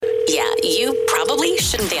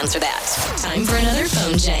didn't answer that. Time for another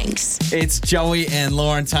phone Jenks. It's Joey and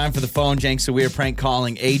Lauren. Time for the phone Jenks. So we are prank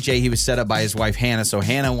calling AJ. He was set up by his wife, Hannah. So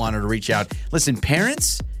Hannah wanted to reach out. Listen,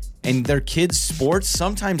 parents and their kids' sports,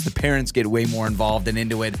 sometimes the parents get way more involved and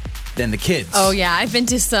into it than the kids. Oh, yeah. I've been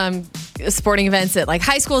to some sporting events at like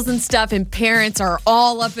high schools and stuff, and parents are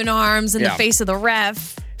all up in arms in the face of the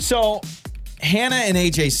ref. So Hannah and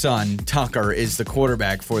AJ's son, Tucker, is the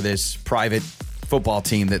quarterback for this private football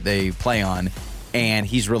team that they play on, and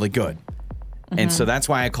he's really good. And so that's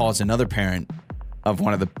why I call as another parent of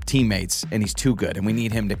one of the teammates, and he's too good, and we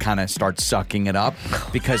need him to kind of start sucking it up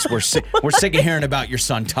because we're sick of hearing about your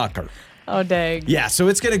son, Tucker. Oh, dang. Yeah, so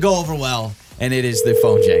it's going to go over well, and it is the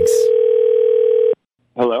phone Jenks.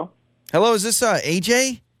 Hello? Hello, is this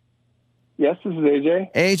AJ? Yes, this is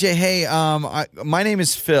AJ. AJ, hey, my name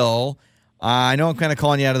is Phil. I know I'm kind of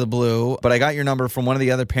calling you out of the blue, but I got your number from one of the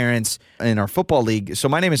other parents in our football league. So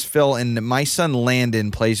my name is Phil, and my son Landon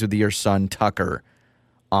plays with your son Tucker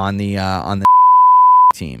on the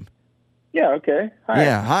team. Yeah, okay. Hi.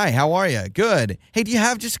 Yeah, hi. How are you? Good. Hey, do you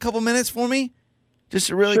have just a couple minutes for me? Just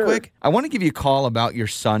really quick. I want to give you a call about your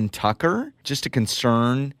son Tucker. Just a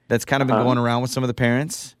concern that's kind of been going around with some of the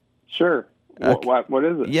parents. Sure. What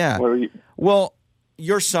is it? Yeah. What are you? Well,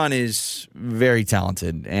 your son is very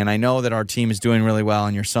talented, and I know that our team is doing really well,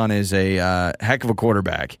 and your son is a heck of a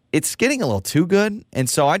quarterback. It's getting a little too good, and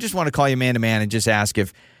so I just want to call you man-to-man and just ask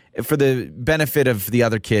if, for the benefit of the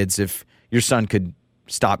other kids, if your son could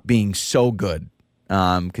stop being so good,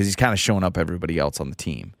 because he's kind of showing up everybody else on the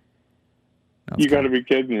team. You got to be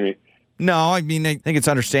kidding me. No, I mean, I think it's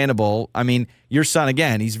understandable. I mean, your son,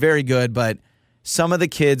 again, he's very good, but some of the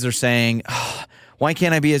kids are saying, why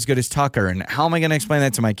can't I be as good as Tucker? And how am I going to explain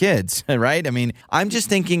that to my kids, right? I mean, I'm just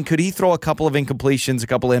thinking, could he throw a couple of incompletions, a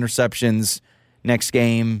couple of interceptions next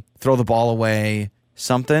game, throw the ball away,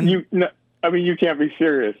 something? You can't be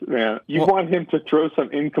serious, man. You want him to throw some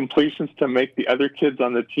incompletions to make the other kids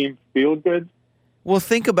on the team feel good? Well,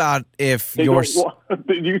 think about if Do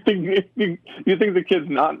you think the kids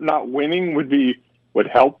not winning would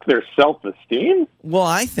help their self-esteem? Well,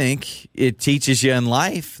 I think it teaches you in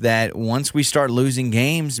life that once we start losing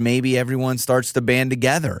games, maybe everyone starts to band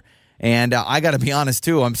together. And I got to be honest,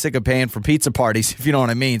 too, I'm sick of paying for pizza parties, if you know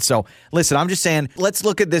what I mean. So, listen, I'm just saying, let's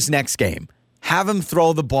look at this next game. Have him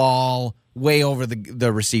throw the ball way over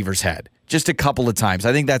the receiver's head just a couple of times.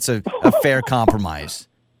 I think that's a fair compromise.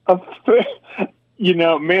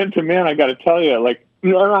 Man to man, I got to tell you,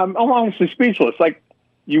 I'm honestly speechless. Like,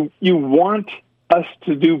 you want us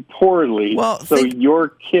to do poorly your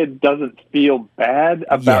kid doesn't feel bad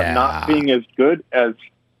about not being as good as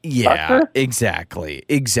Tucker?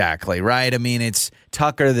 Exactly, right? I mean, it's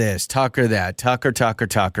Tucker this, Tucker that,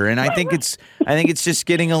 Tucker, and I think it's just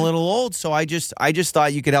getting a little old. So I just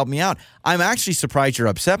thought you could help me out. I'm actually surprised you're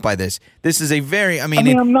upset by this. This is a very, I'm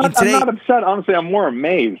not upset. Honestly, I'm more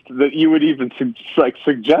amazed that you would even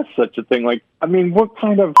suggest such a thing. Like, I mean, what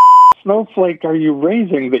kind of snowflake are you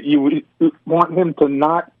raising that you would want him to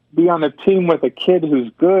not be on a team with a kid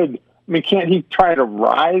who's good? I mean, can't he try to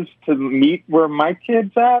rise to meet where my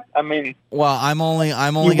kid's at? I mean, well, I'm only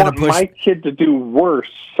going to push my kid to do worse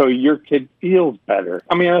so your kid feels better.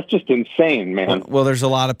 I mean, that's just insane, man. Well, there's a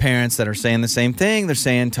lot of parents that are saying the same thing. They're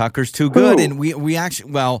saying Tucker's too good, and we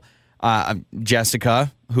actually,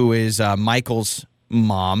 Jessica, who is Michael's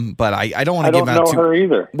mom, but I don't want to give out. I don't know her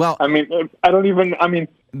either. Well, I mean, I don't even. I mean.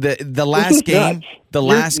 The last game,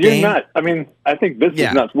 nuts. You're nuts. I mean, I think this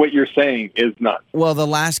is nuts. What you're saying is nuts. Well, the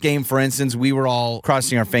last game, for instance, we were all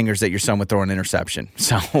crossing our fingers that your son would throw an interception.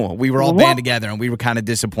 So we were all band together, and we were kind of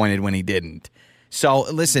disappointed when he didn't. So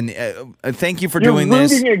listen, thank you for doing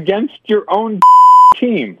this. You're rooting against your own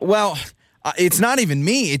team. Well, it's not even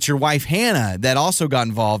me. It's your wife, Hannah, that also got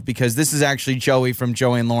involved because this is actually Joey from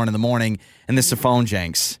Joey and Lauren in the Morning, and this is a phone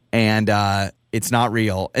Jenks, and it's not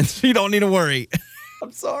real, and so you don't need to worry.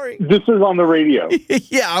 I'm sorry. This is on the radio.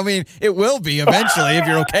 Yeah, I mean, it will be eventually if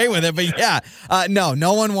you're okay with it. But yeah,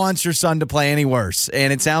 no one wants your son to play any worse.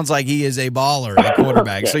 And it sounds like he is a baller at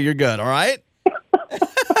quarterback, so you're good, all right?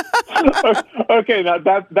 Okay, now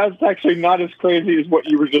that's actually not as crazy as what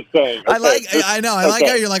you were just saying. Okay. I like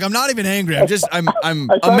how you're like, I'm not even angry. I'm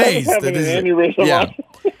amazed. That this is, yeah.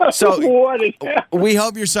 So what is happening? We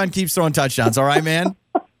hope your son keeps throwing touchdowns, all right, man?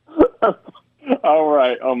 All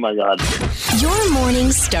right. Oh, my God. Your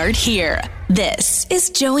mornings start here. This is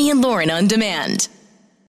Joey and Lauren on Demand.